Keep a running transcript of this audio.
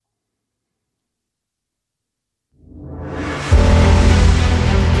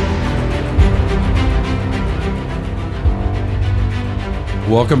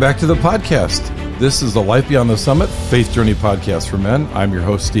Welcome back to the podcast. This is the Life Beyond the Summit Faith Journey podcast for men. I'm your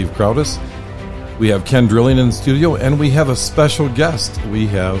host, Steve Crowdis. We have Ken Drilling in the studio, and we have a special guest. We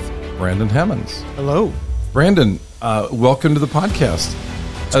have Brandon Hammonds. Hello. Brandon, welcome to the podcast.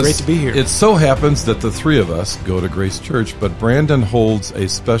 It's great to be here. It so happens that the three of us go to Grace Church, but Brandon holds a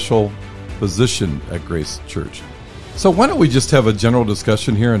special position at Grace Church. So why don't we just have a general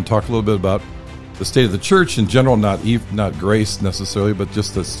discussion here and talk a little bit about the state of the church in general, not Grace necessarily, but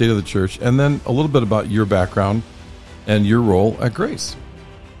just the state of the church, and then a little bit about your background and your role at Grace.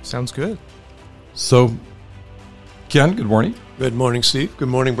 Sounds good. So, Ken, good morning. Good morning, Steve. Good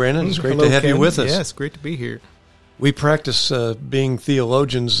morning, Brandon. It's great Hello, to have Ken. you with us. Yeah, it's great to be here. We practice being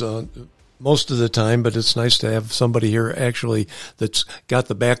theologians most of the time, but it's nice to have somebody here actually that's got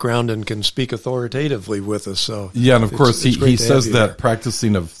the background and can speak authoritatively with us. So yeah, and of course he says that here.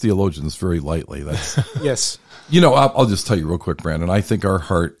 Practicing of theologians very lightly. That's Yes. You know, I'll just tell you real quick, Brandon. I think our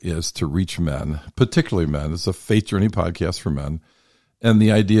heart is to reach men, particularly men. It's a faith journey podcast for men, and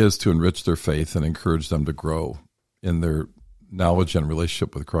the idea is to enrich their faith and encourage them to grow in their knowledge and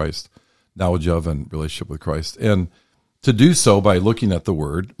relationship with Christ, knowledge of and relationship with Christ, and to do so by looking at the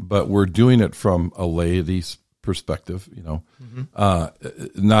Word, but we're doing it from a laity's perspective, you know,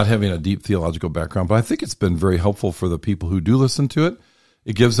 not having a deep theological background. But I think it's been very helpful for the people who do listen to it.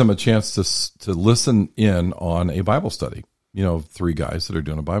 It gives them a chance to listen in on a Bible study, you know, three guys that are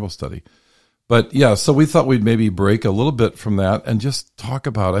doing a Bible study. But yeah, so we thought we'd maybe break a little bit from that and just talk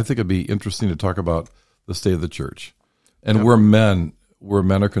about, I think it'd be interesting to talk about the state of the church and where men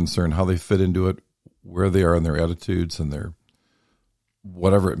are concerned, how they fit into it, where they are in their attitudes and their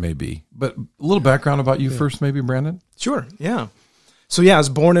whatever it may be. But a little background about you first, maybe, Brandon? Sure, yeah. So yeah, I was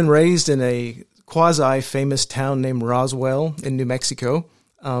born and raised in a quasi-famous town named Roswell in New Mexico,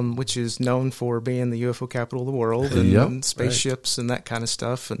 which is known for being the UFO capital of the world and spaceships and that kind of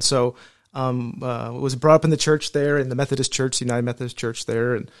stuff. And so was brought up in the church there, in the Methodist Church, the United Methodist Church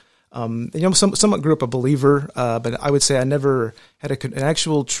there, and somewhat grew up a believer, but I would say I never had an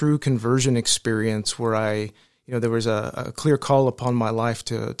actual true conversion experience where there was a clear call upon my life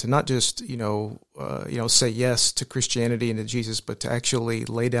to not just, say yes to Christianity and to Jesus, but to actually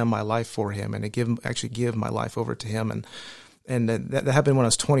lay down my life for Him and to give my life over to Him. And that happened when I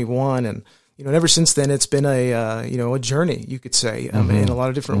was 21. And, ever since then, it's been a journey, you could say, in a lot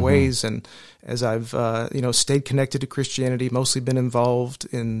of different ways. And as I've, stayed connected to Christianity, mostly been involved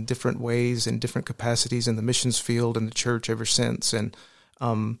in different ways, in different capacities in the missions field and the church ever since. And,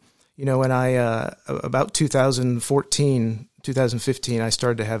 when I, about 2014, 2015, I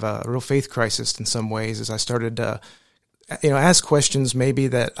started to have a real faith crisis in some ways as I started to, ask questions maybe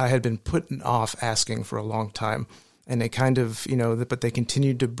that I had been putting off asking for a long time. And they kind of, but they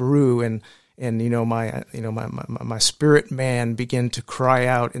continued to brew and my spirit man began to cry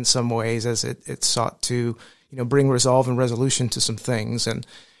out in some ways as it sought to, bring resolve and resolution to some things. And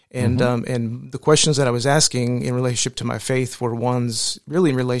the questions that I was asking in relationship to my faith were ones really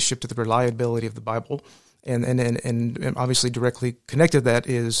in relationship to the reliability of the Bible. And obviously directly connected to that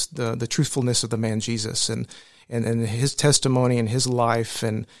is the truthfulness of the man Jesus and his testimony and his life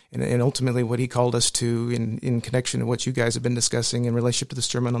and ultimately what he called us to in connection to what you guys have been discussing in relationship to the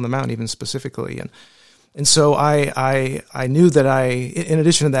Sermon on the Mount, even specifically. And so I knew that in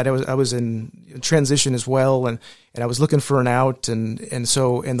addition to that, I was in transition as well, and I was looking for an out, and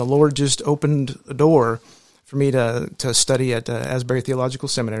the Lord just opened a door for me to study at Asbury Theological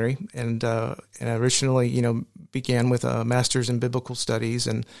Seminary, and I originally began with a master's in biblical studies,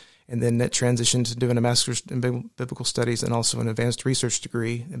 and then that transitioned to doing a master's in biblical studies and also an advanced research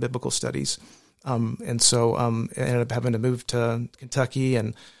degree in biblical studies. And so I ended up having to move to Kentucky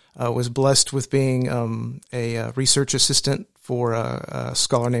and was blessed with being a research assistant for a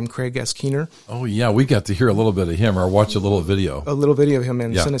scholar named Craig S. Keener. Oh, yeah, we got to hear a little bit of him or watch a little video. A little video of him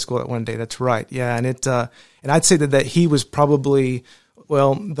in Sunday school that one day, that's right. Yeah, and I'd say that he was probably...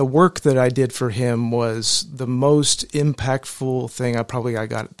 Well, the work that I did for him was the most impactful thing I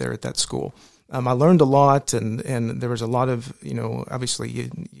got there at that school. I learned a lot, and there was a lot of, obviously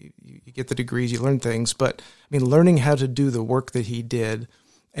you get the degrees, you learn things, but learning how to do the work that he did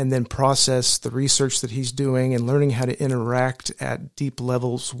and then process the research that he's doing and learning how to interact at deep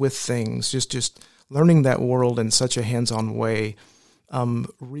levels with things, just learning that world in such a hands-on way,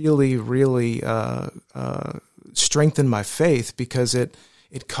 really strengthened my faith because it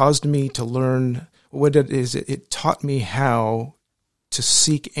caused me to learn what it is. It taught me how to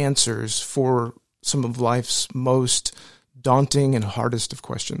seek answers for some of life's most daunting and hardest of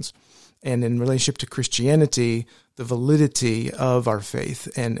questions. And in relationship to Christianity, the validity of our faith,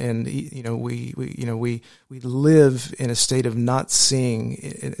 and we live in a state of not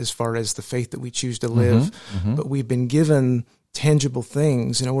seeing as far as the faith that we choose to live, but we've been given tangible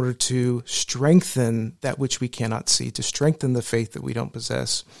things in order to strengthen that which we cannot see, to strengthen the faith that we don't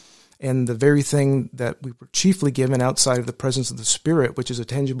possess. And the very thing that we were chiefly given outside of the presence of the Spirit, which is a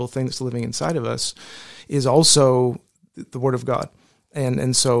tangible thing that's living inside of us, is also the Word of God.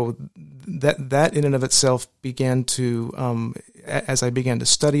 And so that in and of itself began to, as I began to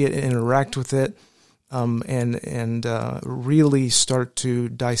study it and interact with it, and really start to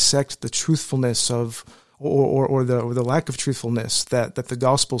dissect the truthfulness of, or the lack of truthfulness that the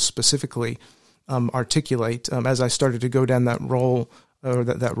gospel specifically articulate. As I started to go down that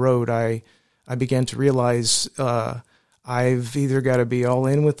road, I began to realize I've either got to be all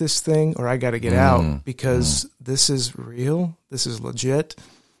in with this thing or I got to get out, because this is real, this is legit,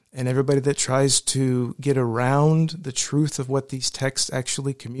 and everybody that tries to get around the truth of what these texts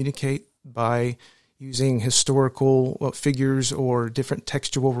actually communicate by using historical figures or different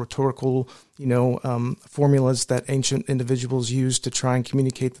textual rhetorical, formulas that ancient individuals used to try and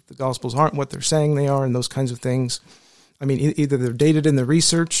communicate that the Gospels aren't what they're saying they are, and those kinds of things. I mean, either they're dated in the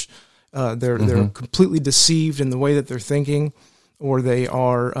research, they're completely deceived in the way that they're thinking, or they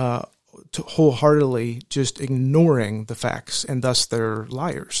are wholeheartedly just ignoring the facts, and thus they're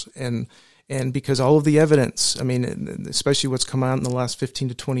liars. And because all of the evidence, I mean, especially what's come out in the last 15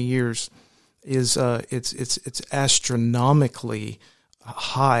 to 20 years, is it's astronomically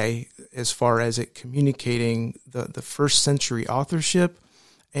high as far as it communicating the first century authorship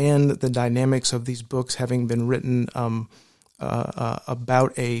and the dynamics of these books having been written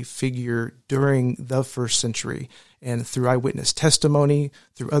about a figure during the first century, and through eyewitness testimony,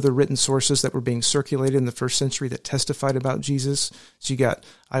 through other written sources that were being circulated in the first century that testified about Jesus. So you got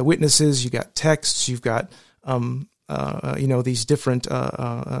eyewitnesses, you got texts, you've got these different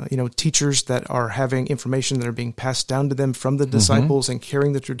teachers that are having information that are being passed down to them from the disciples and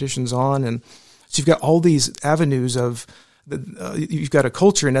carrying the traditions on, and so you've got all these avenues of. You've got a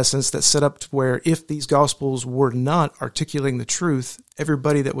culture, in essence, that's set up to where if these Gospels were not articulating the truth,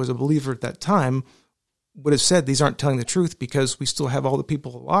 everybody that was a believer at that time would have said these aren't telling the truth, because we still have all the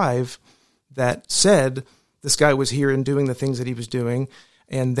people alive that said this guy was here and doing the things that he was doing,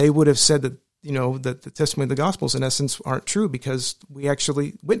 and they would have said that that the testimony of the Gospels, in essence, aren't true, because we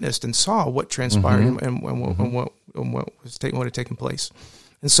actually witnessed and saw what transpired and what had taken place.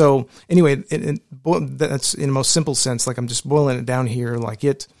 And so, anyway, that's in the most simple sense. Like, I'm just boiling it down here. Like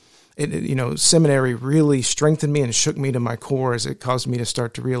seminary really strengthened me and shook me to my core, as it caused me to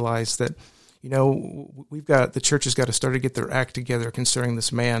start to realize that, the church has got to start to get their act together concerning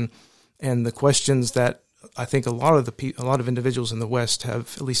this man, and the questions that I think a lot of individuals in the West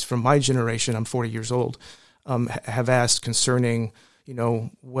have, at least from my generation, I'm 40 years old, have asked concerning,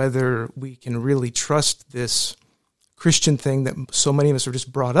 whether we can really trust this Christian thing that so many of us are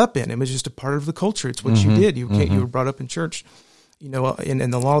just brought up in. It was just a part of the culture. It's what you did. You were brought up in church, and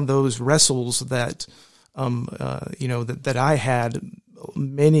a lot of those wrestles that, that I had,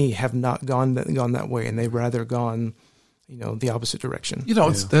 many have not gone that way, and they've rather gone, the opposite direction.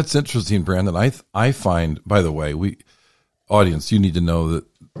 That's interesting, Brandon. I find, by the way, audience, you need to know that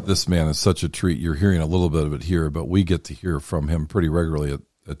this man is such a treat. You're hearing a little bit of it here, but we get to hear from him pretty regularly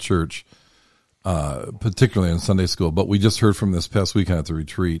at church. Particularly in Sunday school, but we just heard from this past weekend at the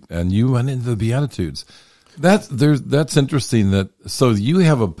retreat, and you went into the Beatitudes. That's interesting. So you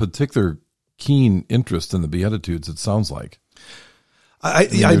have a particular keen interest in the Beatitudes. It sounds like.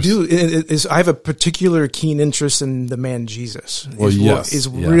 I do. I have a particular keen interest in the man Jesus. Is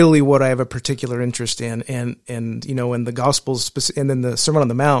really what I have a particular interest in, and in the Gospels, and then the Sermon on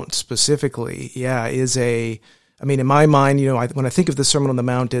the Mount specifically. Is a. I mean, in my mind, when I think of the Sermon on the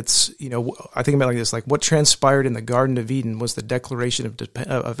Mount, it's, I think about it like this: like, what transpired in the Garden of Eden was the declaration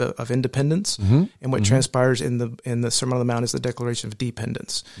of independence, and what transpires in the Sermon on the Mount is the declaration of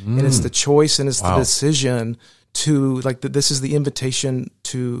dependence. And it's the choice, and it's the decision to, this is the invitation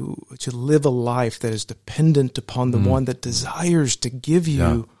to live a life that is dependent upon the one that desires to give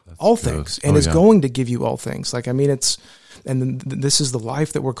you all things, and is going to give you all things. And this is the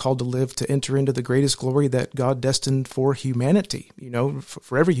life that we're called to live, to enter into the greatest glory that God destined for humanity,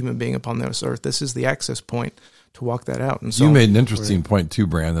 for every human being upon this earth. This is the access point to walk that out. And so, you made an interesting point too,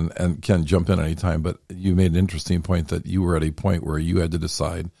 Brandon, and Ken, jump in anytime, but you made an interesting point that you were at a point where you had to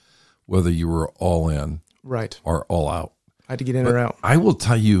decide whether you were all in or all out. I had to get in or out. I will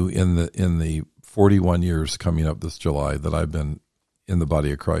tell you, in the 41 years coming up this July that I've been in the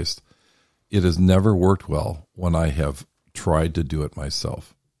body of Christ, it has never worked well when I have tried to do it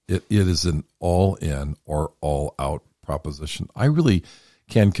myself. It is an all in or all out proposition. I really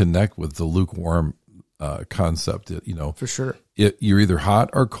can connect with the lukewarm concept. For sure, you're either hot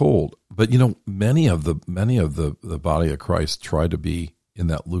or cold. But many of the body of Christ try to be in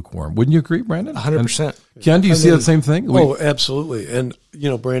that lukewarm. Wouldn't you agree, Brandon? 100%. Ken, do you see that same thing? Absolutely. And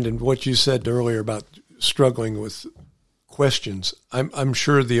Brandon, what you said earlier about struggling with questions, I'm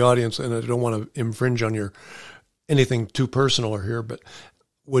sure the audience, and I don't want to infringe on anything too personal here, but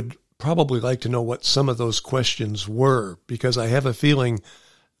would probably like to know what some of those questions were, because I have a feeling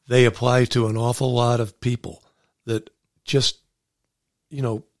they apply to an awful lot of people that just,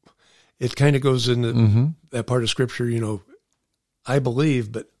 it kind of goes into that part of Scripture, I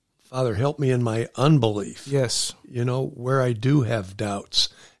believe, but Father, help me in my unbelief. Yes. Where I do have doubts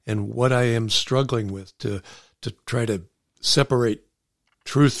and what I am struggling with to try to separate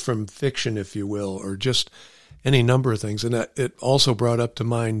truth from fiction, if you will, or just any number of things. And it also brought up to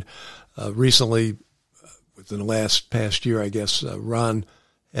mind recently, within the past year, I guess,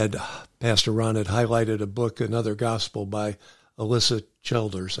 Pastor Ron had highlighted a book, Another Gospel by Alyssa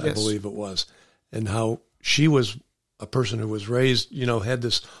Childers, I believe it was, and how she was a person who was raised, had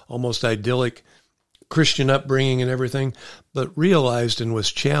this almost idyllic Christian upbringing and everything, but realized and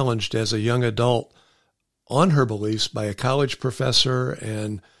was challenged as a young adult on her beliefs by a college professor.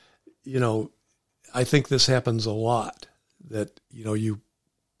 And, I think this happens a lot, that,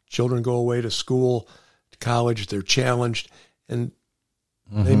 children go away to school, to college, they're challenged, and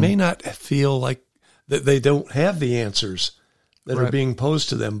they may not feel like that they don't have the answers that are being posed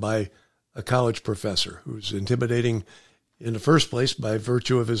to them by a college professor who's intimidating in the first place by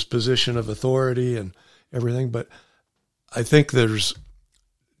virtue of his position of authority and everything. But I think there's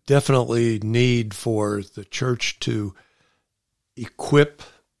definitely need for the church to equip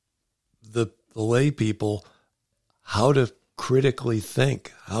the lay people how to critically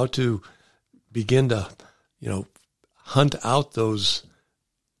think, how to begin to, hunt out those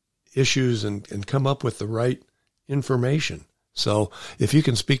issues and come up with the right information. So if you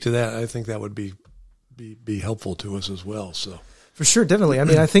can speak to that, I think that would be helpful to us as well. So for sure, definitely. I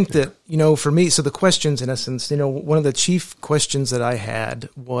mean, I think that, for me, so the questions, in essence, one of the chief questions that I had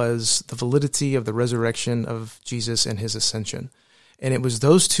was the validity of the resurrection of Jesus and his ascension. And it was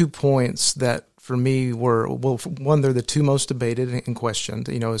those 2 points that for me were, well, one, they're the two most debated and questioned,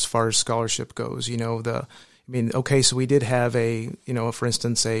 as far as scholarship goes. So we did have for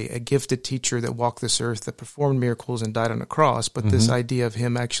instance, a gifted teacher that walked this earth, that performed miracles and died on a cross. But this idea of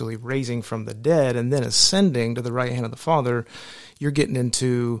him actually raising from the dead and then ascending to the right hand of the Father, you're getting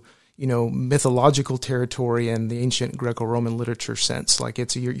into, mythological territory and the ancient Greco-Roman literature sense. Like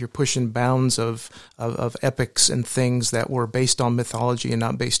you're pushing bounds of epics and things that were based on mythology and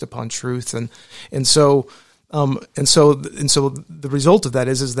not based upon truth. And so the result of that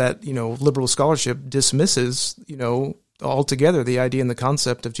is that, liberal scholarship dismisses, altogether the idea and the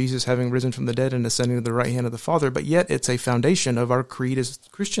concept of Jesus having risen from the dead and ascending to the right hand of the Father, but yet it's a foundation of our creed as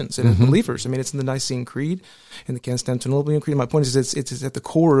Christians and as believers. I mean, it's in the Nicene Creed and the Constantinopolitan Creed. My point is it's at the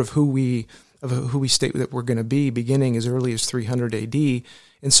core of who we state that we're going to be, beginning as early as 300 AD.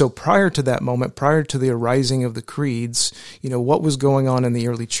 And so prior to that moment, prior to the arising of the creeds, what was going on in the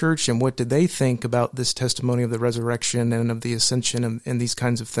early church and what did they think about this testimony of the resurrection and of the ascension and these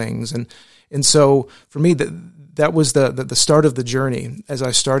kinds of things? And so for me, that was the start of the journey as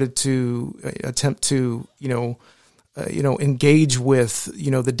I started to attempt to, engage with,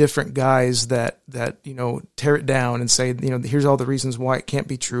 the different guys that tear it down and say, here's all the reasons why it can't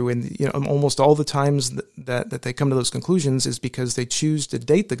be true. And, almost all the times that they come to those conclusions is because they choose to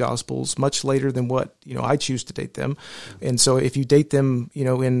date the Gospels much later than what, I choose to date them. And so if you date them, at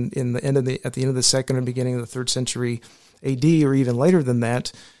the end of the second and beginning of the 3rd century AD, or even later than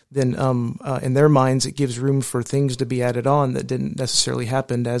that, then in their minds it gives room for things to be added on that didn't necessarily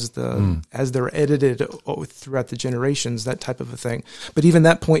happen as they're edited throughout the generations, that type of a thing. But even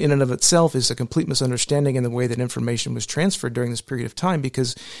that point in and of itself is a complete misunderstanding in the way that information was transferred during this period of time,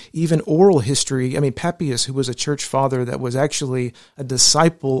 because even oral history, Papias, who was a church father that was actually a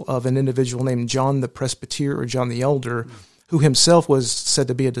disciple of an individual named John the Presbyter or John the Elder, who himself was said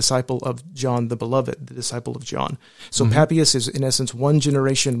to be a disciple of John the Beloved, the disciple of John. So Papias is, in essence, one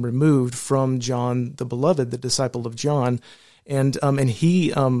generation removed from John the Beloved, the disciple of John, and he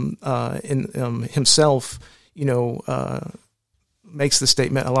himself, makes the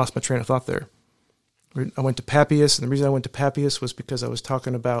statement. I lost my train of thought there. I went to Papias, and the reason I went to Papias was because I was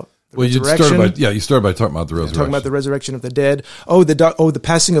talking about the you started by talking about the resurrection. Talking about the resurrection of the dead. The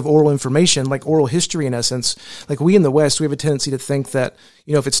passing of oral information, like oral history in essence. Like we in the West, we have a tendency to think that,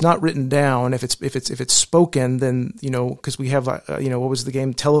 if it's not written down, if it's spoken, then, because we have, what was the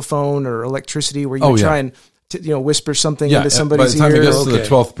game, telephone or electricity, where you try and whisper something into somebody's ear. By the time it gets to the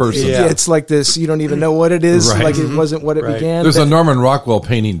 12th person. Yeah, it's like this, you don't even know what it is. Right. Like it wasn't what it began. There's a Norman Rockwell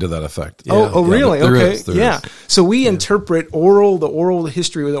painting to that effect. Yeah. Really? There Okay. is. So we interpret the oral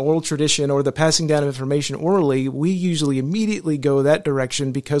history or the oral tradition or the passing down of information orally. We usually immediately go that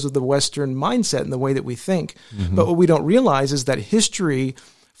direction because of the Western mindset and the way that we think. Mm-hmm. But what we don't realize is that history,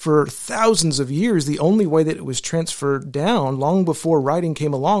 for thousands of years, the only way that it was transferred down long before writing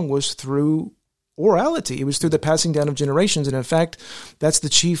came along was through orality. It was through the passing down of generations. And in fact, that's the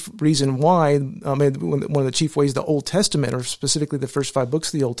chief reason why, one of the chief ways the Old Testament, or specifically the first 5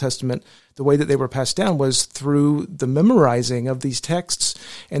 books of the Old Testament, the way that they were passed down was through the memorizing of these texts.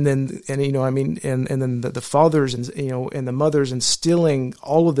 And then the fathers and the mothers instilling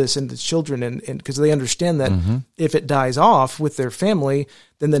all of this into children. And because they understand that if it dies off with their family,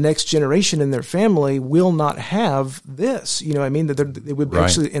 then the next generation in their family will not have this. That they would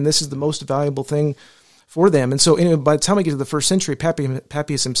actually, and this is the most valuable thing for them. And so by the time we get to the first century,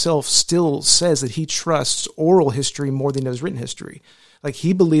 Papias himself still says that he trusts oral history more than he does written history. Like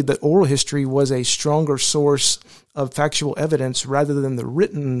he believed that oral history was a stronger source of factual evidence rather than the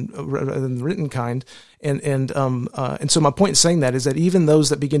written kind. And so my point in saying that is that even those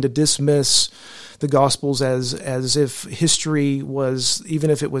that begin to dismiss the Gospels as if history was, even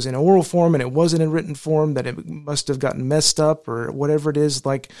if it was in oral form and it wasn't in written form, that it must have gotten messed up or whatever it is,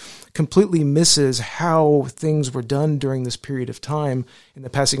 like completely misses how things were done during this period of time in the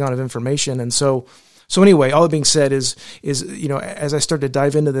passing on of information. And so anyway, all that being said is as I started to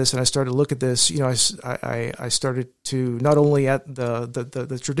dive into this and I started to look at this, I started to not only at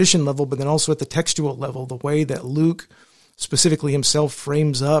the tradition level, but then also at the textual level, the way that Luke specifically himself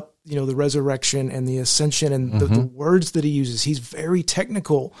frames up, the resurrection and the ascension and the words that he uses. He's very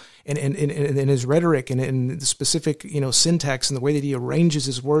technical in his rhetoric and in the specific, syntax and the way that he arranges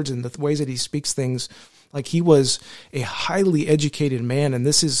his words and the ways that he speaks things. Like he was a highly educated man, and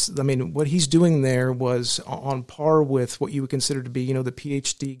what he's doing there was on par with what you would consider to be, the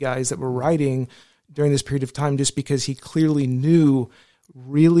PhD guys that were writing during this period of time, just because he clearly knew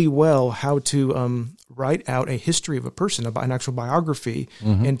really well how to write out a history of a person, an actual biography,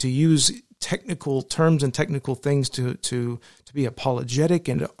 and to use technical terms and technical things to be apologetic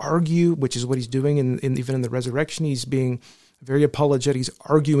and to argue, which is what he's doing. Even in the resurrection, he's being very apologetic. He's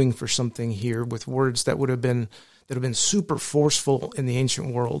arguing for something here with words that would have been super forceful in the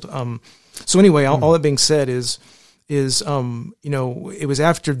ancient world. So anyway, all that being said is it was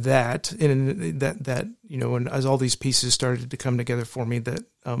after that, and and as all these pieces started to come together for me, that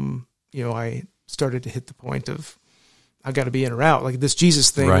I started to hit the point of I got to be in or out. Like this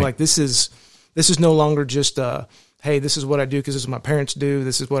Jesus thing, right. Like this is no longer just hey, this is what I do because this is what my parents do.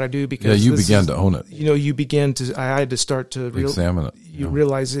 This is what I do because you began to own it. I had to start to examine it. You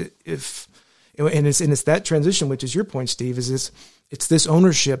realize it it's that transition, which is your point, Steve, it's this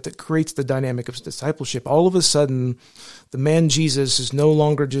ownership that creates the dynamic of discipleship. All of a sudden, the man Jesus is no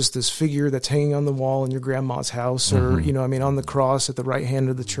longer just this figure that's hanging on the wall in your grandma's house or, on the cross at the right hand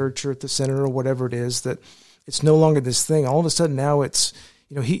of the church or at the center or whatever it is, that it's no longer this thing. All of a sudden now it's,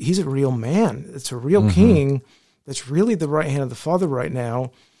 he's a real man. It's a real king that's really the right hand of the Father right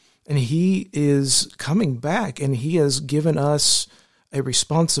now. And he is coming back, and he has given us a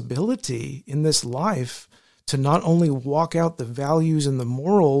responsibility in this life to not only walk out the values and the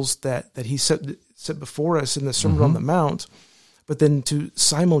morals that he set before us in the Sermon on the Mount, but then to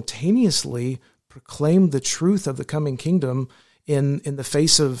simultaneously proclaim the truth of the coming kingdom in the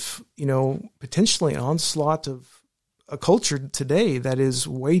face of, potentially an onslaught of a culture today that is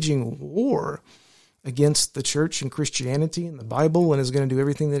waging war against the church and Christianity and the Bible, and is going to do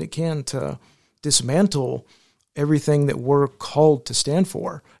everything that it can to dismantle everything that we're called to stand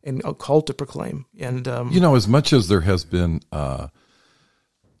for and called to proclaim. And as much as there has been a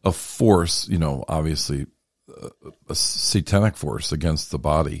force, obviously a satanic force against the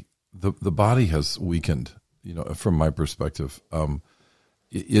body, the body has weakened. From my perspective,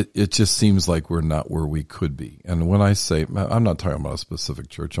 it just seems like we're not where we could be. And when I say, I'm not talking about a specific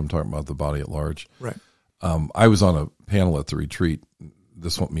church, I'm talking about the body at large. Right. I was on a panel at the retreat.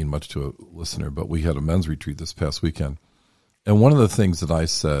 This won't mean much to a listener, but we had a men's retreat this past weekend. And one of the things that I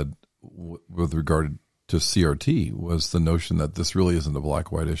said with regard to CRT was the notion that this really isn't a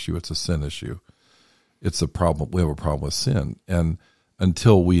black-white issue. It's a sin issue. It's a problem. We have a problem with sin. And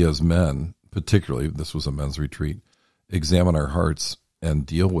until we as men particularly, this was a men's retreat, examine our hearts and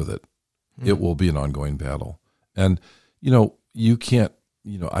deal with it. It will be an ongoing battle. And, you can't,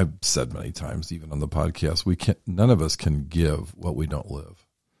 I've said many times, even on the podcast, none of us can give what we don't live.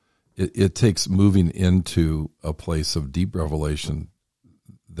 It takes moving into a place of deep revelation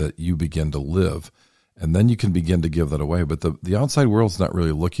that you begin to live, and then you can begin to give that away. But the outside world's not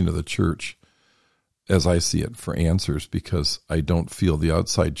really looking to the church, as I see it, for answers, because I don't feel the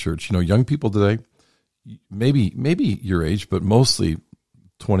outside church. Young people today, maybe your age, but mostly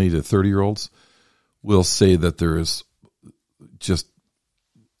 20 to 30-year-olds will say that there is just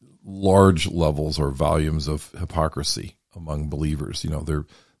large levels or volumes of hypocrisy among believers.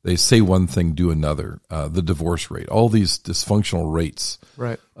 They say one thing, do another. The divorce rate, all these dysfunctional rates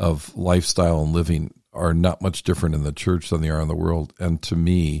of lifestyle and living are not much different in the church than they are in the world. And to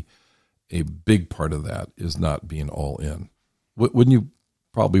me, a big part of that is not being all in. Wouldn't you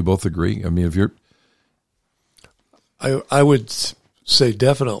probably both agree? I mean, if you're... I would say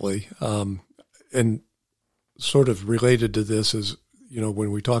definitely. And sort of related to this is,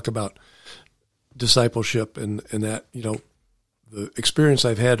 when we talk about discipleship and that, the experience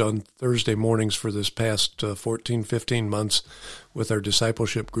I've had on Thursday mornings for this past 14, 15 months with our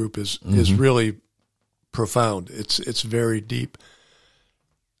discipleship group is really profound. It's very deep.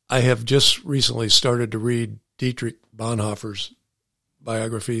 I have just recently started to read Dietrich Bonhoeffer's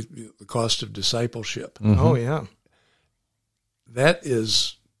biography, The Cost of Discipleship. Oh, yeah. That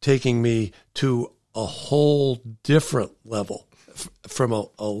is taking me to a whole different level. From a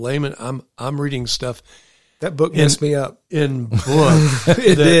layman, I'm reading stuff. That book messed me up. In book.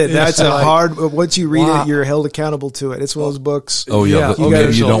 It did. That's hard. Once you read it, you're held accountable to it. It's one of those books. Oh, yeah.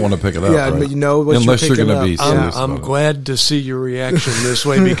 Maybe you don't want to pick it up. Yeah, right? but what unless you're going to be serious. I'm glad to see your reaction this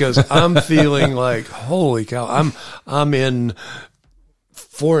way, because I'm feeling like, holy cow, I'm in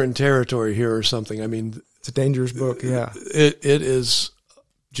foreign territory here or something. I mean, it's a dangerous book. Yeah. It is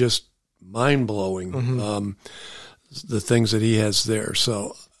just mind blowing. The things that he has there.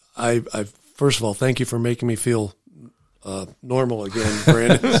 So I first of all, thank you for making me feel normal again,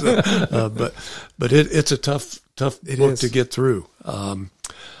 Brandon. But it's a tough book to get through.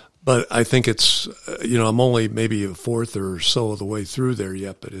 But I think it's I'm only maybe a fourth or so of the way through there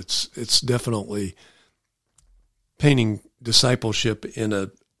yet. But it's definitely painting discipleship in a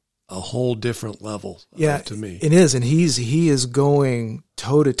whole different level. To me, it is, and he is going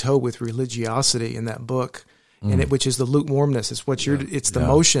toe to toe with religiosity in that book. And which is the lukewarmness. It's it's the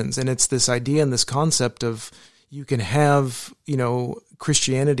motions, and it's this idea and this concept of you can have,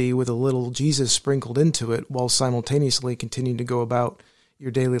 Christianity with a little Jesus sprinkled into it while simultaneously continuing to go about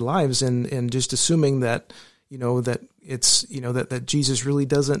your daily lives and just assuming that, that it's, that Jesus really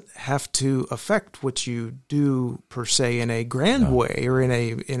doesn't have to affect what you do per se in a grand way or in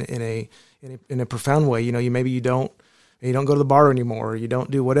a profound way. Maybe you don't go to the bar anymore, or you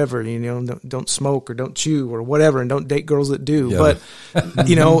don't do whatever, don't smoke or don't chew or whatever, and don't date girls that do. Yeah. But,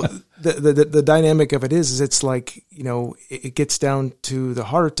 the dynamic of it is it's like, it gets down to the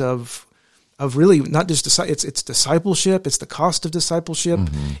heart of really not just, it's discipleship, it's the cost of discipleship,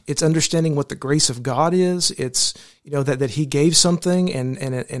 it's understanding what the grace of God is, it's, that he gave something,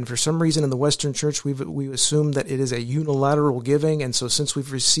 and for some reason in the Western church, we assume that it is a unilateral giving, and so since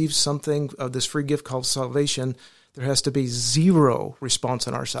we've received something of this free gift called salvation, there has to be zero response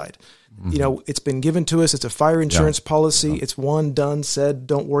on our side. It's been given to us. It's a fire insurance policy. It's one, done, said,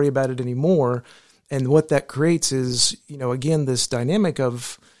 don't worry about it anymore. And what that creates is, again, this dynamic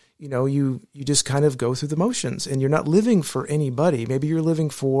of, you just kind of go through the motions and you're not living for anybody. Maybe you're living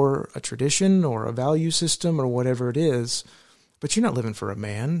for a tradition or a value system or whatever it is, but you're not living for a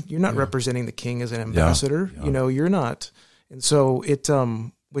man. You're not representing the king as an ambassador. You're not. And so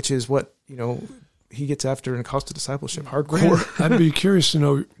which is what, he gets after in cost of discipleship, hardcore. I'd be curious to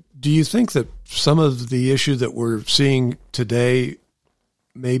know, do you think that some of the issue that we're seeing today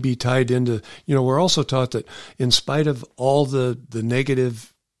may be tied into, we're also taught that in spite of all the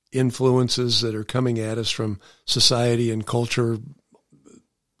negative influences that are coming at us from society and culture,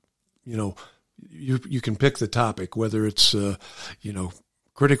 you can pick the topic, whether it's,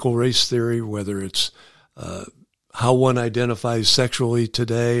 critical race theory, whether it's how one identifies sexually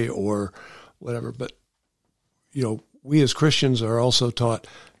today or whatever. But, we as Christians are also taught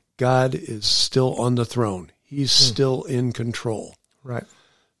God is still on the throne. He's still in control. Right.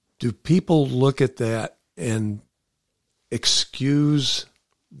 Do people look at that and excuse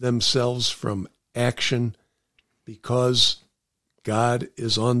themselves from action because God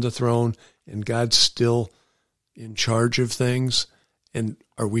is on the throne and God's still in charge of things? And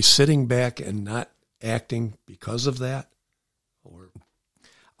are we sitting back and not acting because of that? Or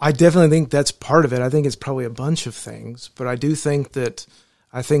I definitely think that's part of it. I think it's probably a bunch of things, but I do think that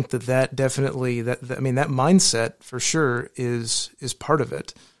definitely that mindset for sure is part of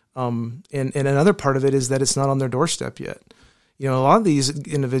it. And another part of it is that it's not on their doorstep yet. A lot of these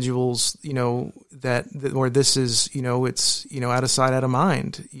individuals, that where this is, it's, out of sight, out of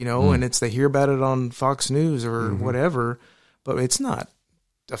mind, and they hear about it on Fox News or whatever, but it's not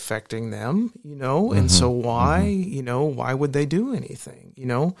affecting them, and so why would they do anything,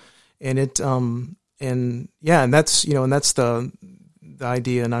 and it, and that's the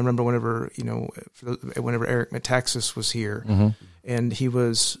idea. And I remember whenever Eric Metaxas was here, and he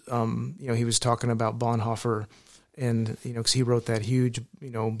was, he was talking about Bonhoeffer. And, because he wrote that huge,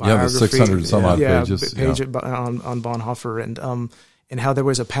 biography. Yeah, the 600 some odd pages. On Bonhoeffer. And how there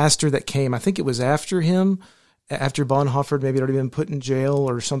was a pastor that came, I think it was after him, after Bonhoeffer maybe had already been put in jail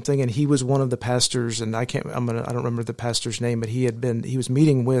or something. And he was one of the pastors, and I don't remember the pastor's name, but he was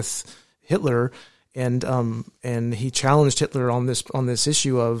meeting with Hitler, and he challenged Hitler on this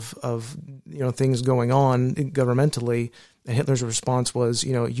issue of things going on governmentally. And Hitler's response was,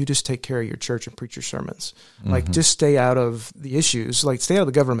 you just take care of your church and preach your sermons. Like, just stay out of the issues. Like, stay out of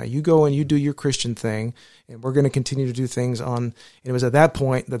the government. You go and you do your Christian thing, and we're going to continue to do things on. And it was at that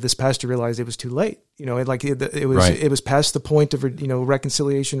point that this pastor realized it was too late. It was past the point of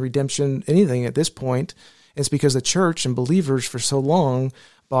reconciliation, redemption, anything at this point. And it's because the church and believers for so long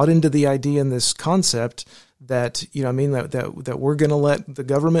bought into the idea and this concept that, that we're going to let the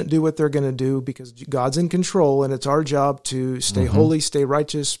government do what they're going to do because God's in control, and it's our job to stay holy, stay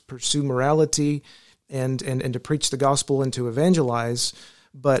righteous, pursue morality, and to preach the gospel and to evangelize.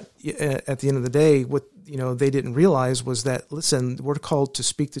 But at the end of the day, what they didn't realize was that, listen, we're called to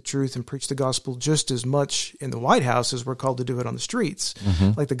speak the truth and preach the gospel just as much in the White House as we're called to do it on the streets.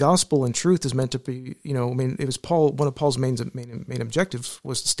 Like, the gospel and truth is meant to be, it was one of Paul's main objectives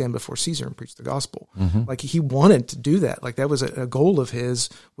was to stand before Caesar and preach the gospel. Like, he wanted to do that. Like, that was a goal of his,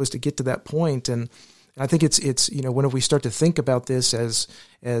 was to get to that point. And I think it's whenever we start to think about this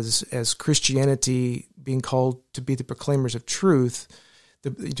as Christianity being called to be the proclaimers of truth,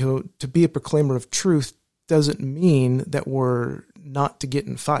 to be a proclaimer of truth doesn't mean that we're not to get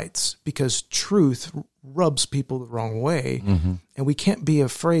in fights, because truth rubs people the wrong way. And we can't be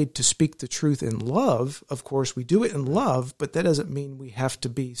afraid to speak the truth in love. Of course, we do it in love, but that doesn't mean we have to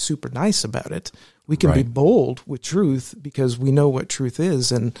be super nice about it. We can be bold with truth because we know what truth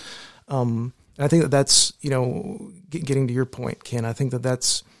is. And I think that's, getting to your point, Ken, I think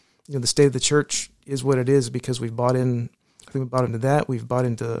that's, the state of the church is what it is because we've bought in. I think we bought into that. We've bought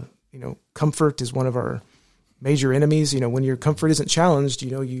into, comfort is one of our major enemies. When your comfort isn't challenged,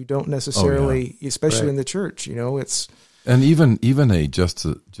 you don't necessarily, especially in the church, it's. And even a just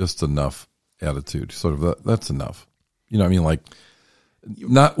enough attitude, sort of that's enough. Like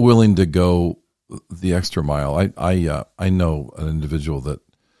not willing to go the extra mile. I know an individual that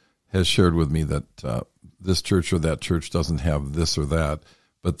has shared with me that this church or that church doesn't have this or that,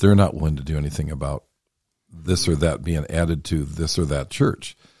 but they're not willing to do anything about this or that being added to this or that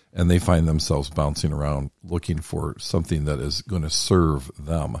church. And they find themselves bouncing around looking for something that is going to serve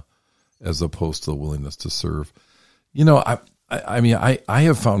them as opposed to the willingness to serve. I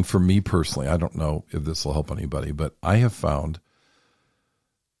have found for me personally, I don't know if this will help anybody, but I have found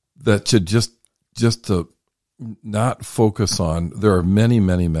that to just to not focus on, there are many,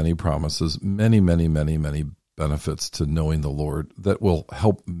 many, many promises, many, many, many, many benefits to knowing the Lord that will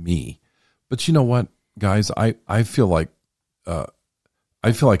help me. But you know what, guys, I feel like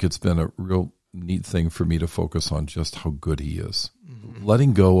it's been a real neat thing for me to focus on just how good he is.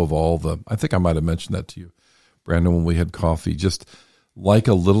 Letting go of all I think I might have mentioned that to you, Brandon, when we had coffee, just like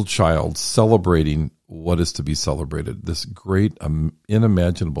a little child celebrating what is to be celebrated, this great,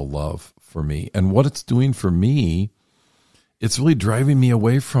 unimaginable love for me. And what it's doing for me, it's really driving me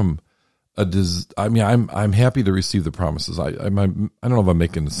away from I'm happy to receive the promises. I don't know if I'm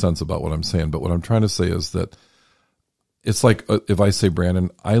making sense about what I'm saying, but what I'm trying to say is that it's like if I say, Brandon,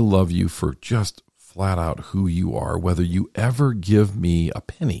 I love you for just flat out who you are, whether you ever give me a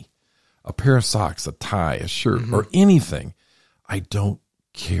penny, a pair of socks, a tie, a shirt, or anything. I don't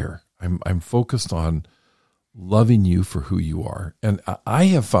care. I'm focused on loving you for who you are. And I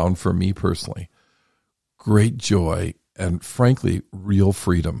have found for me personally great joy and frankly real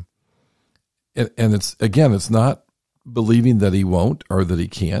freedom. And it's not believing that he won't or that he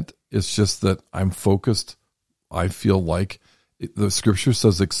can't. It's just that I'm focused. I feel like the scripture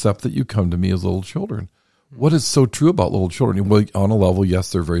says, except that you come to me as little children. What is so true about little children? Well, on a level,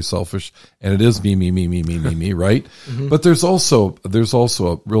 yes, they're very selfish, and it is me, right? But there's also a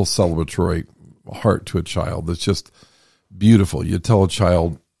real celebratory heart to a child that's just beautiful. You tell a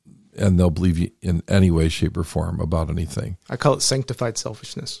child, and they'll believe you in any way, shape, or form about anything. I call it sanctified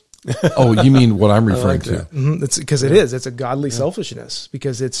selfishness. Oh, you mean what I'm referring to? Mm-hmm. It's because it's a godly selfishness,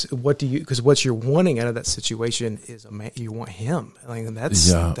 because it's what you're wanting out of that situation is you want him. Like, and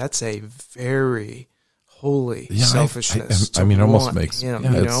that's a very holy selfishness. I mean, it almost makes him,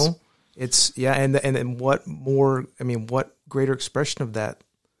 you know, it's and what more? I mean, what greater expression of that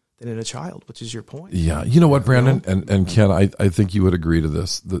than in a child, which is your point. Yeah, you know what, Brandon and Ken, I think you would agree to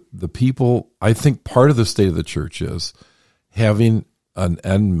this. The people, I think part of the state of the church is having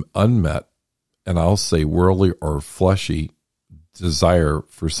an unmet, and I'll say worldly or fleshy desire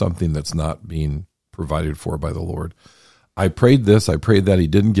for something that's not being provided for by the Lord. I prayed this, I prayed that, he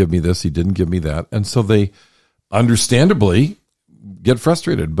didn't give me this, he didn't give me that. And so they understandably get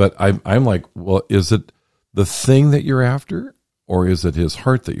frustrated. But I'm like, well, is it the thing that you're after, or is it his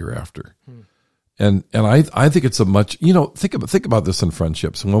heart that you're after? And I think it's a much, think about this in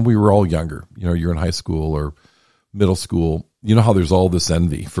friendships. When we were all younger, you're in high school or middle school, you know how there's all this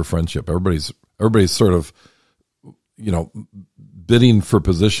envy for friendship. Everybody's sort of, bidding for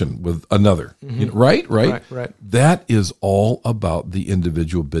position with another, right? That is all about the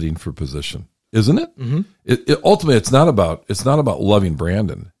individual bidding for position, isn't it? Mm-hmm. It ultimately, it's not about loving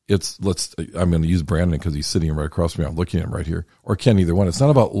Brandon. I'm going to use Brandon because he's sitting right across from me. I'm looking at him right here, or Ken, either one. It's not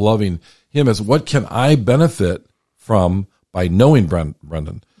about loving him as what can I benefit from by knowing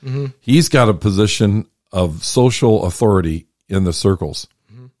Brendan. Mm-hmm. He's got a position of social authority in the circles.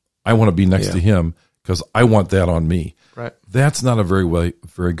 Mm-hmm. I want to be next to him because I want that on me. Right. That's not a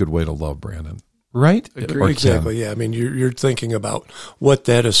very good way to love Brandon. Right? Exactly. Yeah. I mean, you're thinking about what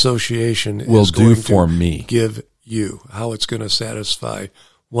that association will is going do for me. Give you, how it's going to satisfy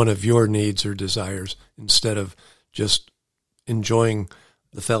one of your needs or desires instead of just enjoying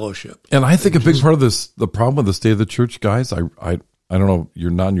the fellowship. And I think a big part of this, the problem with the state of the church, guys, I don't know,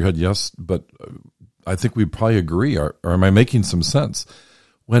 you're nodding your head yes, but I think we probably agree, or am I making some sense?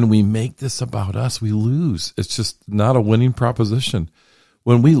 When we make this about us, we lose. It's just not a winning proposition.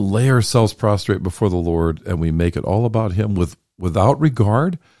 When we lay ourselves prostrate before the Lord and we make it all about him without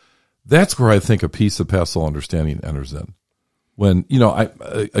regard, that's where I think a peace that passes all understanding enters in. When,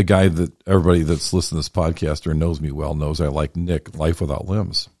 a guy that everybody that's listened to this podcast or knows me well knows I like Nick, Life Without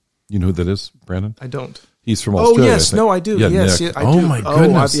Limbs. You know who that is, Brandon? I don't. He's from Australia. Oh, yes. No, I do. Yeah, yes, Nick. I do. My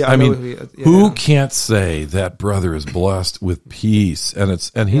goodness. Who can't say that brother is blessed with peace?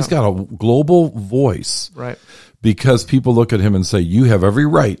 And he's got a global voice. Right. Because people look at him and say, you have every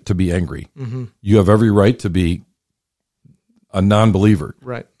right to be angry. Mm-hmm. You have every right to be a non-believer.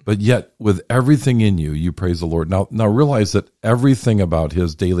 Right. But yet, with everything in you, you praise the Lord. Now realize that everything about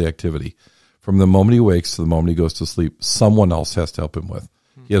his daily activity, from the moment he wakes to the moment he goes to sleep, someone else has to help him with.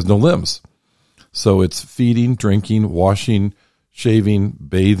 He has no limbs. So it's feeding, drinking, washing, shaving,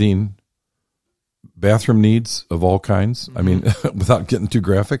 bathing, bathroom needs of all kinds. Mm-hmm. I mean, without getting too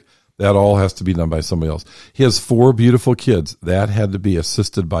graphic, that all has to be done by somebody else. He has 4 beautiful kids. That had to be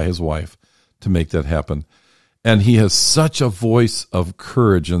assisted by his wife to make that happen. And he has such a voice of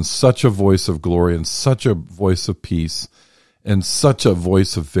courage and such a voice of glory and such a voice of peace and such a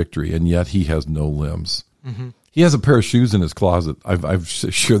voice of victory, and yet he has no limbs. Mm-hmm. He has a pair of shoes in his closet. I've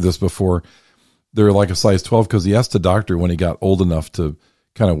shared this before. They're like a size 12 because he asked the doctor when he got old enough to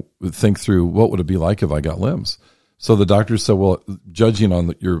kind of think through what would it be like if I got limbs. So the doctor said, well, judging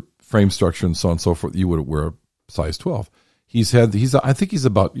on your frame structure and so on and so forth, you would wear a size 12. I think he's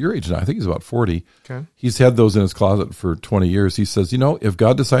about your age now. I think he's about 40. Okay. He's had those in his closet for 20 years. He says, if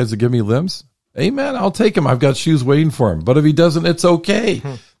God decides to give me limbs, amen, I'll take him. I've got shoes waiting for him. But if he doesn't, it's okay.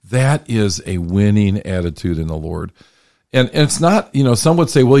 Mm-hmm. That is a winning attitude in the Lord. And it's not, some would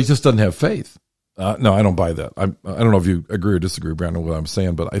say, well, he just doesn't have faith. No, I don't buy that. I don't know if you agree or disagree, Brandon, with what I'm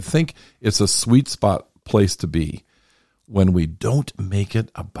saying, but I think it's a sweet spot place to be when we don't make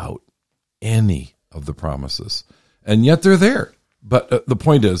it about any of the promises. And yet they're there. But the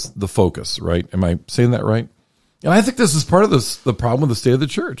point is the focus, right? Am I saying that right? And I think this is part of the problem with the state of the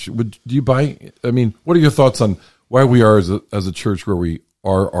church. Do you buy? I mean, what are your thoughts on why we are as a church where we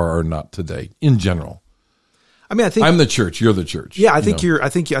are or are not today in general? I mean, I think I'm the church. You're the church. Yeah, I think I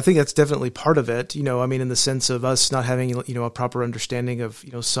think that's definitely part of it. I mean, in the sense of us not having a proper understanding of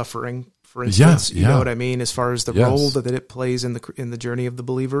suffering, for instance. You know what I mean, as far as the role that it plays in the journey of the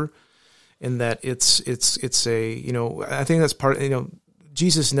believer, and that it's a I think that's part.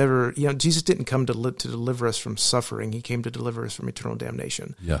 Jesus didn't come to deliver us from suffering. He came to deliver us from eternal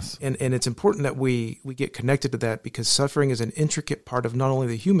damnation. Yes. And it's important that we get connected to that, because suffering is an intricate part of not only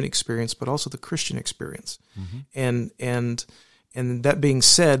the human experience, but also the Christian experience. Mm-hmm. And that being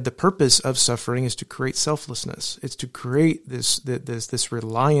said, the purpose of suffering is to create selflessness. It's to create this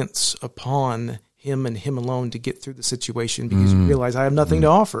reliance upon him and him alone to get through the situation, because you realize I have nothing to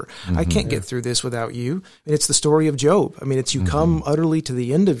offer. I can't get through this without you. And it's the story of Job. I mean, it's you come utterly to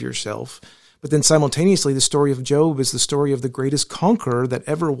the end of yourself, but then simultaneously the story of Job is the story of the greatest conqueror that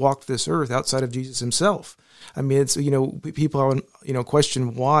ever walked this earth outside of Jesus himself. I mean, it's, people,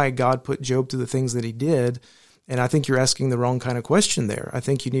 question why God put Job through the things that he did. And I think you're asking the wrong kind of question there. I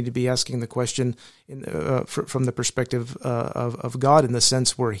think you need to be asking the question from the perspective of God, in the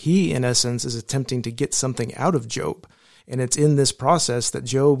sense where he, in essence, is attempting to get something out of Job. And it's in this process that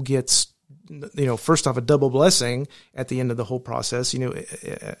Job gets, first off, a double blessing at the end of the whole process,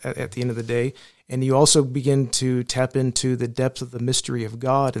 at the end of the day. And you also begin to tap into the depth of the mystery of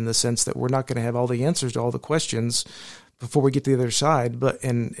God, in the sense that we're not going to have all the answers to all the questions before we get to the other side.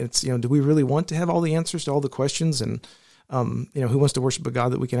 And it's, do we really want to have all the answers to all the questions? And, who wants to worship a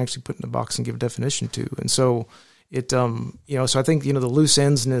God that we can actually put in a box and give a definition to? And so so I think, the loose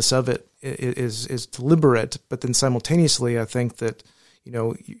endsness of it is deliberate, but then simultaneously, I think that,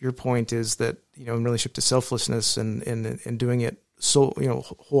 your point is that, in relationship to selflessness and doing it so,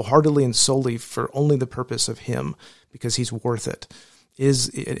 wholeheartedly and solely for only the purpose of him, because he's worth it.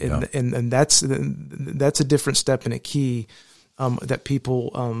 And that's a different step and a key that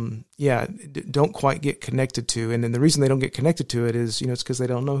people don't quite get connected to. And then the reason they don't get connected to it is it's because they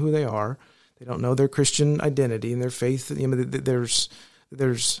don't know who they are. They don't know their Christian identity and their faith. There's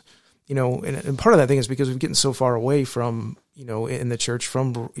and part of that thing is because we've gotten so far away from in the church,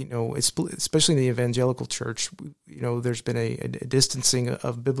 from especially in the evangelical church, there's been a distancing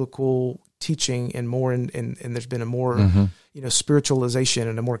of biblical teaching and more, and there's been a more spiritualization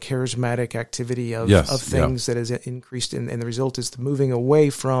and a more charismatic activity of things that has increased, and the result is the moving away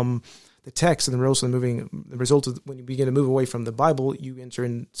from the text, and the result of when you begin to move away from the Bible, you enter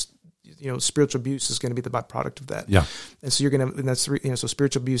in. Spiritual abuse is going to be the byproduct of that. Yeah. And so so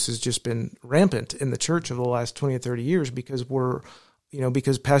spiritual abuse has just been rampant in the church over the last 20 or 30 years, because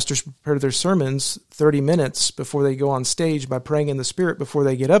because pastors prepare their sermons 30 minutes before they go on stage by praying in the Spirit before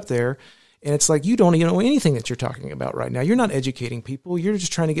they get up there. And it's like, you don't even know anything that you're talking about right now. You're not educating people. You're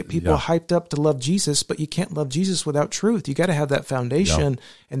just trying to get people hyped up to love Jesus, but you can't love Jesus without truth. You got to have that foundation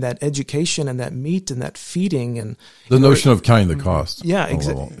and that education and that meat and that feeding and the notion of counting the cost. Yeah,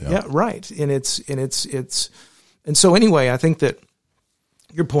 exactly. Yeah, right. And so anyway, I think that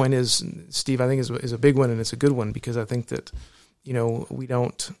your point is, Steve, I think is a big one, and it's a good one, because I think that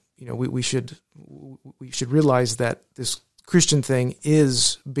we should realize that this Christian thing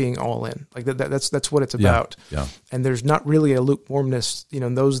is being all in, like that's what it's about. Yeah. And there's not really a lukewarmness,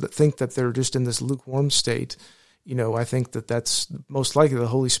 those that think that they're just in this lukewarm state, I think that's most likely the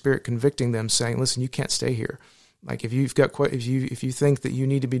Holy Spirit convicting them, saying, listen, you can't stay here. Like if you think that you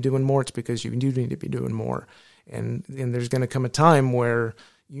need to be doing more, it's because you do need to be doing more. And there's going to come a time where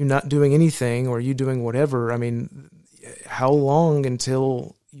you not doing anything, or you doing whatever. I mean, how long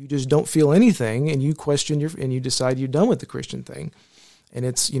until you just don't feel anything, and you question and you decide you're done with the Christian thing, and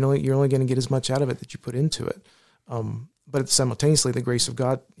it's you're only going to get as much out of it that you put into it. But simultaneously, the grace of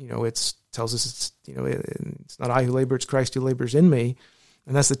God, it tells us it's not I who labor, it's Christ who labors in me,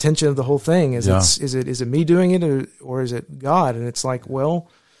 and that's the tension of the whole thing. Is it me doing it, or is it God? And it's like, well,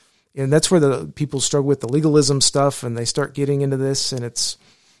 and that's where the people struggle with the legalism stuff, and they start getting into this, and it's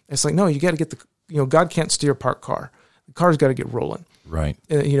like, no, you got to get God can't steer a parked car. The car's got to get rolling. Right.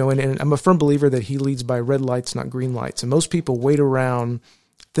 And I'm a firm believer that he leads by red lights, not green lights. And most people wait around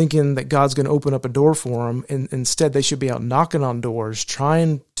thinking that God's going to open up a door for them, and instead they should be out knocking on doors,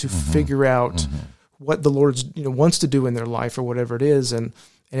 trying to figure out what the Lord wants to do in their life, or whatever it is. And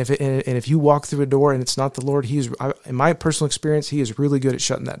if you walk through a door and it's not the Lord, in my personal experience, he is really good at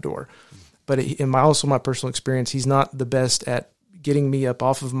shutting that door. But in my personal experience, he's not the best at getting me up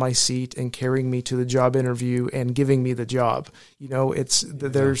off of my seat and carrying me to the job interview and giving me the job. We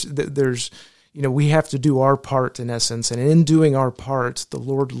have to do our part, in essence. And in doing our part, the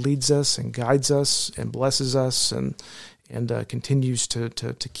Lord leads us and guides us and blesses us and continues to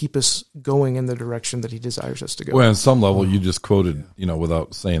keep us going in the direction that he desires us to go. Well, on some level, you just quoted,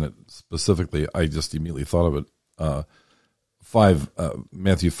 without saying it specifically, I just immediately thought of it.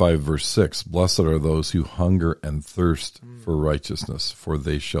 Matthew 5, verse 6, blessed are those who hunger and thirst for righteousness, for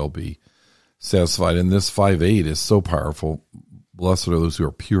they shall be satisfied. And this 5:8 is so powerful. Blessed are those who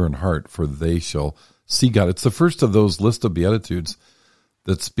are pure in heart, for they shall see God. It's the first of those list of Beatitudes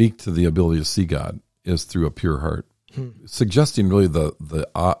that speak to the ability to see God is through a pure heart, suggesting really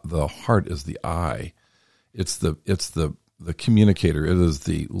the heart is the eye. It's the communicator. It is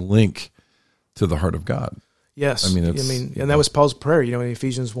the link to the heart of God. Yes. I mean, and that was Paul's prayer, in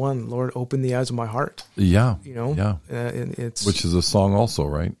Ephesians 1, Lord, open the eyes of my heart. Yeah. And which is a song also,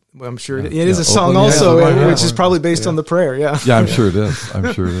 right? Well, I'm sure it is a song also, which is probably based on the prayer. Yeah. Yeah, I'm sure it is.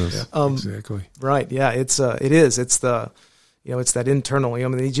 Exactly. Right. Yeah. It is. It's the, it's that internal,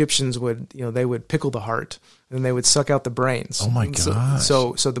 the Egyptians would, they would pickle the heart and they would suck out the brains. Oh my gosh.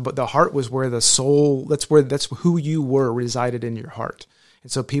 So the heart was where the soul, that's who you were resided in your heart.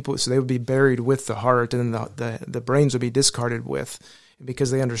 And so they would be buried with the heart, and then the brains would be discarded with,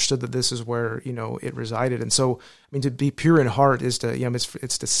 because they understood that this is where it resided. And so, to be pure in heart is to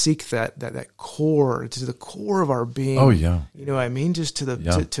it's to seek that core, to the core of our being. Oh yeah, just to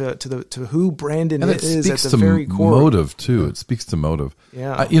the to who Brandon and is at the very core. Motive too. It speaks to motive.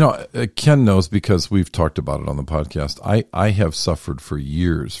 Yeah, Ken knows, because we've talked about it on the podcast. I have suffered for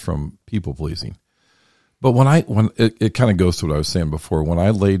years from people pleasing. But when it kind of goes to what I was saying before, when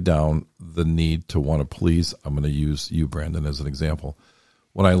I laid down the need to want to please, I'm going to use you, Brandon, as an example.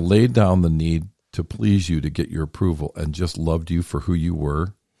 When I laid down the need to please you, to get your approval, and just loved you for who you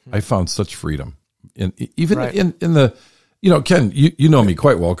were, I found such freedom. In the, Ken, you know me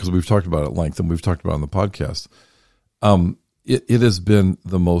quite well, because we've talked about it at length, and we've talked about it on the podcast. It has been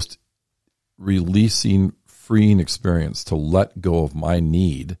the most releasing, freeing experience to let go of my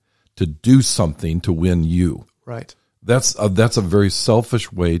need to do something to win you. Right. That's a very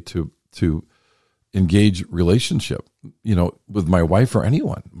selfish way to engage relationship, with my wife or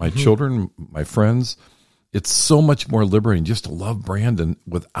anyone, my children, my friends. It's so much more liberating just to love Brandon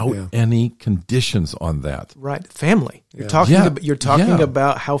without any conditions on that. Right. Family. You're talking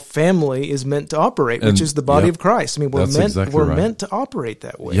about how family is meant to operate, which is the body of Christ. We're meant to operate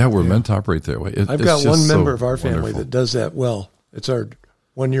that way. Yeah, we're meant to operate that way. I've got one member of our family that does that well. It's our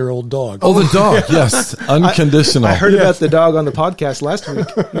 1-year-old dog. Oh, the dog, yes. Unconditional. I heard about the dog on the podcast last week.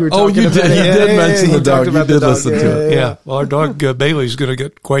 You did mention the dog. You did listen to it. Yeah. Well, our dog Bailey's going to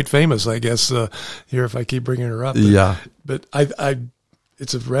get quite famous, I guess, here if I keep bringing her up. But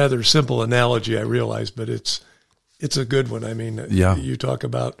it's a rather simple analogy, I realize, but it's a good one. You talk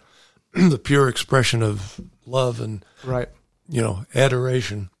about the pure expression of love and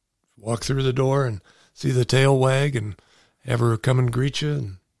adoration. Walk through the door and see the tail wag and have her come and greet you,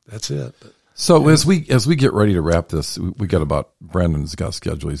 and that's it. So as we get ready to wrap this, we got about, Brandon's got a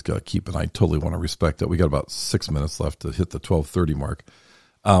schedule he's got to keep, and I totally want to respect that. We got about 6 minutes left to hit the 12:30 mark.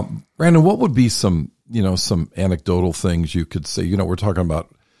 Brandon, what would be some anecdotal things you could say? We're talking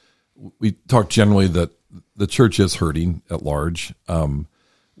about, we talk generally that the church is hurting at large.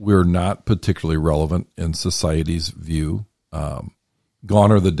 We're not particularly relevant in society's view.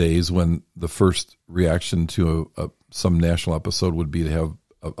 Gone are the days when the first reaction to some national episode would be to have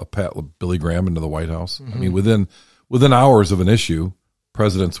a pat Billy Graham into the White House. Mm-hmm. Within hours of an issue,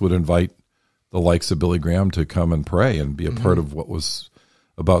 presidents would invite the likes of Billy Graham to come and pray and be a part of what was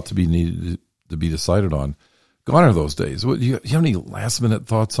about to be needed to be decided on. Gone are those days. Do you have any last minute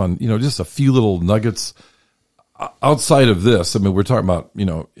thoughts on, just a few little nuggets outside of this? We're talking about,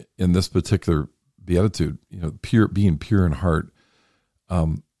 in this particular beatitude, being pure in heart.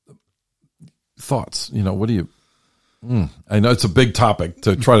 Thoughts, what do you, I know it's a big topic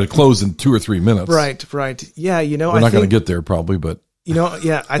to try to close in 2 or 3 minutes. Right. Yeah. We're not going to get there probably, but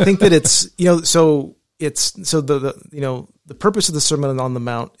I think that it's, the purpose of the Sermon on the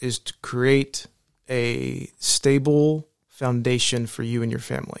Mount is to create a stable foundation for you and your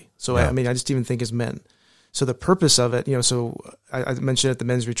family. So, I just even think as men. So the purpose of it, so I mentioned at the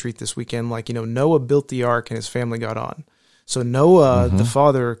men's retreat this weekend, Noah built the ark and his family got on. So Noah, the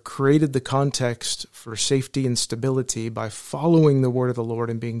father, created the context for safety and stability by following the word of the Lord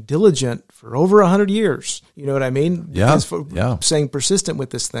and being diligent for over 100 years. You know what I mean? Yeah. Staying persistent with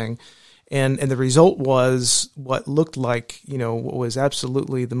this thing. And the result was what looked like, what was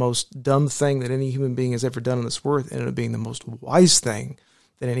absolutely the most dumb thing that any human being has ever done on this earth ended up being the most wise thing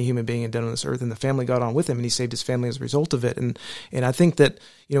that any human being had done on this earth, and the family got on with him, and he saved his family as a result of it. And I think that,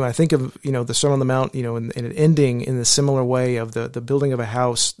 I think of, the Sermon on the Mount, and it ending in the similar way of the building of a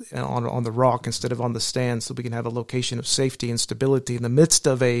house on the rock instead of on the stand, so we can have a location of safety and stability in the midst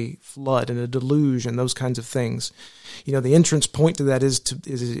of a flood and a deluge and those kinds of things. The entrance point to that is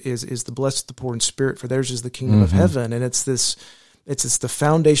the blessed, the poor in spirit, for theirs is the kingdom of heaven. And it's the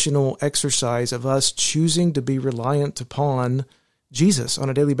foundational exercise of us choosing to be reliant upon Jesus on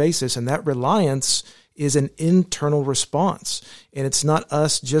a daily basis, and that reliance is an internal response. And it's not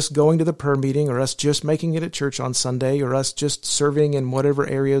us just going to the prayer meeting or us just making it at church on Sunday or us just serving in whatever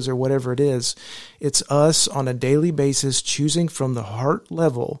areas or whatever it is. It's us on a daily basis choosing from the heart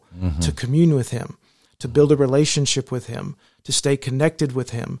level to commune with him, to build a relationship with him, to stay connected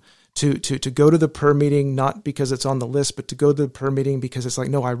with him, to go to the prayer meeting, not because it's on the list, but to go to the prayer meeting because it's like,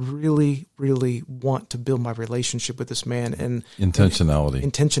 no, I really, really want to build my relationship with this man, and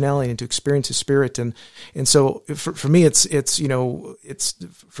intentionality, and to experience his spirit. And so for me, it's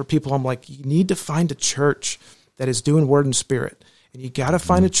for people, I'm like, you need to find a church that is doing word and spirit. And you got to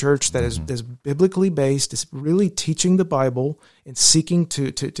find a church that is biblically based, is really teaching the Bible and seeking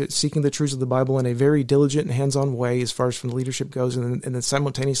seeking the truths of the Bible in a very diligent and hands-on way, as far as from the leadership goes, and then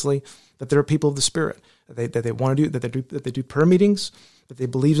simultaneously that there are people of the Spirit that they want to do, that they do prayer meetings, that they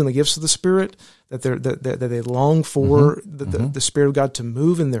believe in the gifts of the Spirit, that they long for the Spirit of God to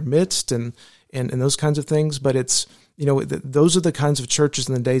move in their midst, and those kinds of things. But it's, those are the kinds of churches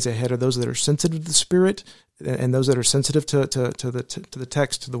in the days ahead, are those that are sensitive to the Spirit, and those that are sensitive to the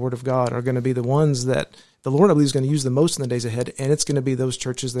text, to the Word of God, are going to be the ones that the Lord, I believe, is going to use the most in the days ahead. And it's going to be those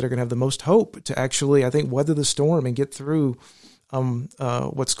churches that are going to have the most hope to actually, I think, weather the storm and get through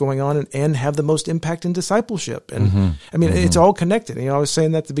what's going on, and have the most impact in discipleship. And I mean, it's all connected. I was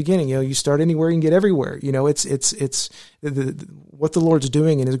saying that at the beginning. You start anywhere, you can get everywhere. It's what the Lord's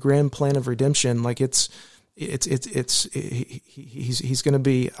doing in His grand plan of redemption. Like he's going to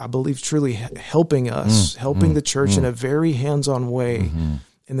be, I believe, truly helping us, helping the church in a very hands-on way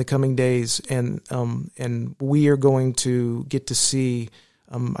in the coming days, and we are going to get to see,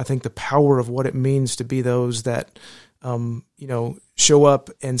 I think, the power of what it means to be those that, show up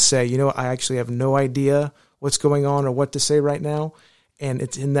and say, I actually have no idea what's going on or what to say right now, and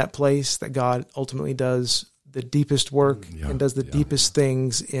it's in that place that God ultimately does the deepest work and does the deepest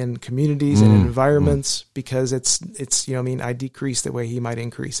things in communities and environments, because it's I decrease the way He might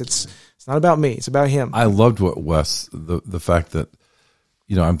increase. It's not about me, it's about Him. I loved what Wes, the fact that,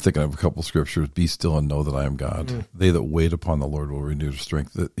 I'm thinking of a couple of scriptures, be still and know that I am God. They that wait upon the Lord will renew their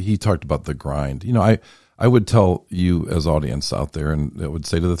strength. He talked about the grind. I would tell you as audience out there, and I would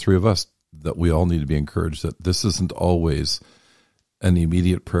say to the three of us, that we all need to be encouraged that this isn't always an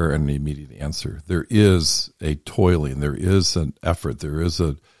immediate prayer and an immediate answer. There is a toiling, there is an effort, there is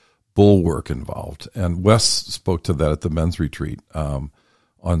a bulwark involved. And Wes spoke to that at the men's retreat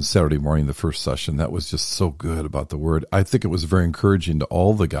on Saturday morning, the first session. That was just so good about the word. I think it was very encouraging to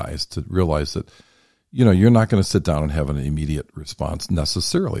all the guys to realize that, you're not going to sit down and have an immediate response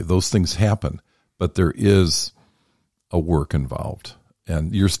necessarily. Those things happen, but there is a work involved.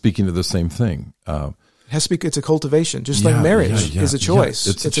 And you're speaking to the same thing. It's a cultivation, just like marriage is a choice.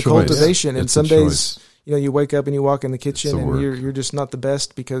 It's a cultivation. And some days, you wake up and you walk in the kitchen and you're just not the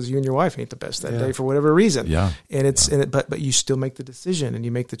best because you and your wife ain't the best that day for whatever reason. Yeah. And but you still make the decision and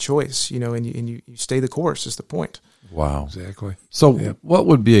you make the choice, and you stay the course is the point. Wow. Exactly. So what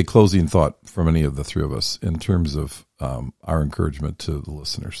would be a closing thought from any of the three of us in terms of our encouragement to the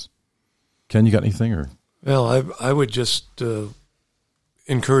listeners? Ken, you got anything? Or? Well, I would just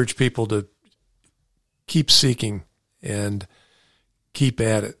encourage people to keep seeking and keep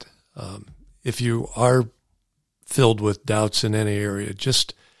at it. If you are filled with doubts in any area,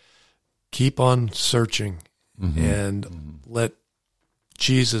 just keep on searching and let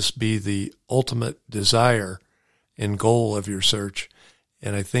Jesus be the ultimate desire and goal of your search.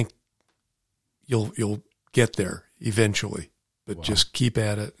 And I think you'll get there eventually, but just keep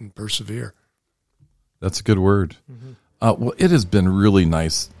at it and persevere. That's a good word. Well, it has been really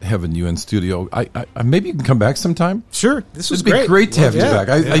nice having you in studio. I maybe you can come back sometime. Sure, this was It'd be great to have you back.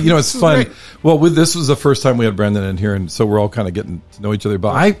 It's fun. Great. Well, this was the first time we had Brandon in here, and so we're all kind of getting to know each other.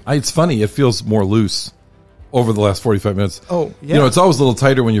 But it's funny; it feels more loose over the last 45 minutes. Oh, yeah. It's always a little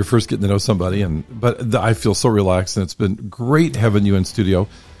tighter when you're first getting to know somebody, but I feel so relaxed, and it's been great having you in studio.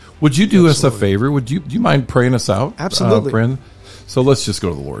 Would you do us a favor? Do you mind praying us out? Absolutely, Brandon. So let's just go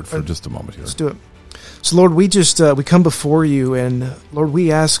to the Lord for just a moment here. Let's do it. So, Lord, we just we come before you, and Lord,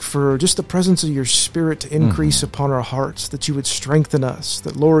 we ask for just the presence of your Spirit to increase upon our hearts, that you would strengthen us,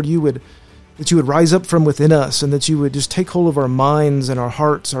 that, Lord, you would rise up from within us, and that you would just take hold of our minds and our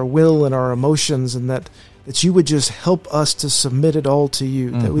hearts, our will and our emotions, and that you would just help us to submit it all to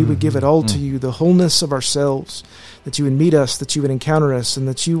you, that we would give it all to you, the wholeness of ourselves, that you would meet us, that you would encounter us, and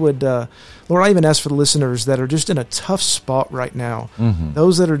that you would, Lord, I even ask for the listeners that are just in a tough spot right now,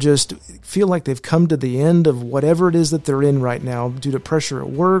 those that are just feel like they've come to the end of whatever it is that they're in right now due to pressure at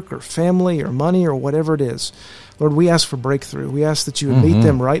work or family or money or whatever it is. Lord, we ask for breakthrough. We ask that you would meet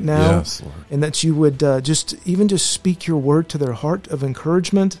them right now, and that you would just speak your word to their heart of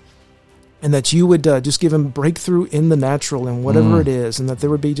encouragement, and that you would just give him breakthrough in the natural and whatever it is, and that there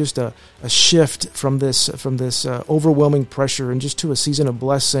would be just a shift from this overwhelming pressure and just to a season of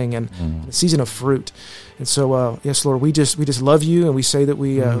blessing and a season of fruit. And so, yes, Lord, we just love you, and we say that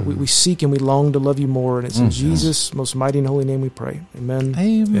we seek and we long to love you more. And it's in Jesus' most mighty and holy name we pray. Amen.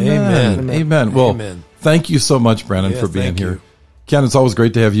 Amen. Well, thank you so much, Brandon, for being here. Ken, it's always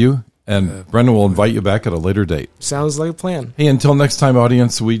great to have you. And Brendan will invite you back at a later date. Sounds like a plan. Hey, until next time,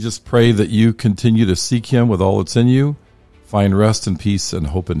 audience, we just pray that you continue to seek him with all that's in you, find rest and peace and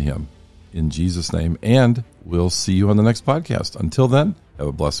hope in him. In Jesus' name. And we'll see you on the next podcast. Until then, have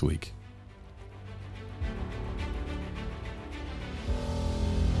a blessed week.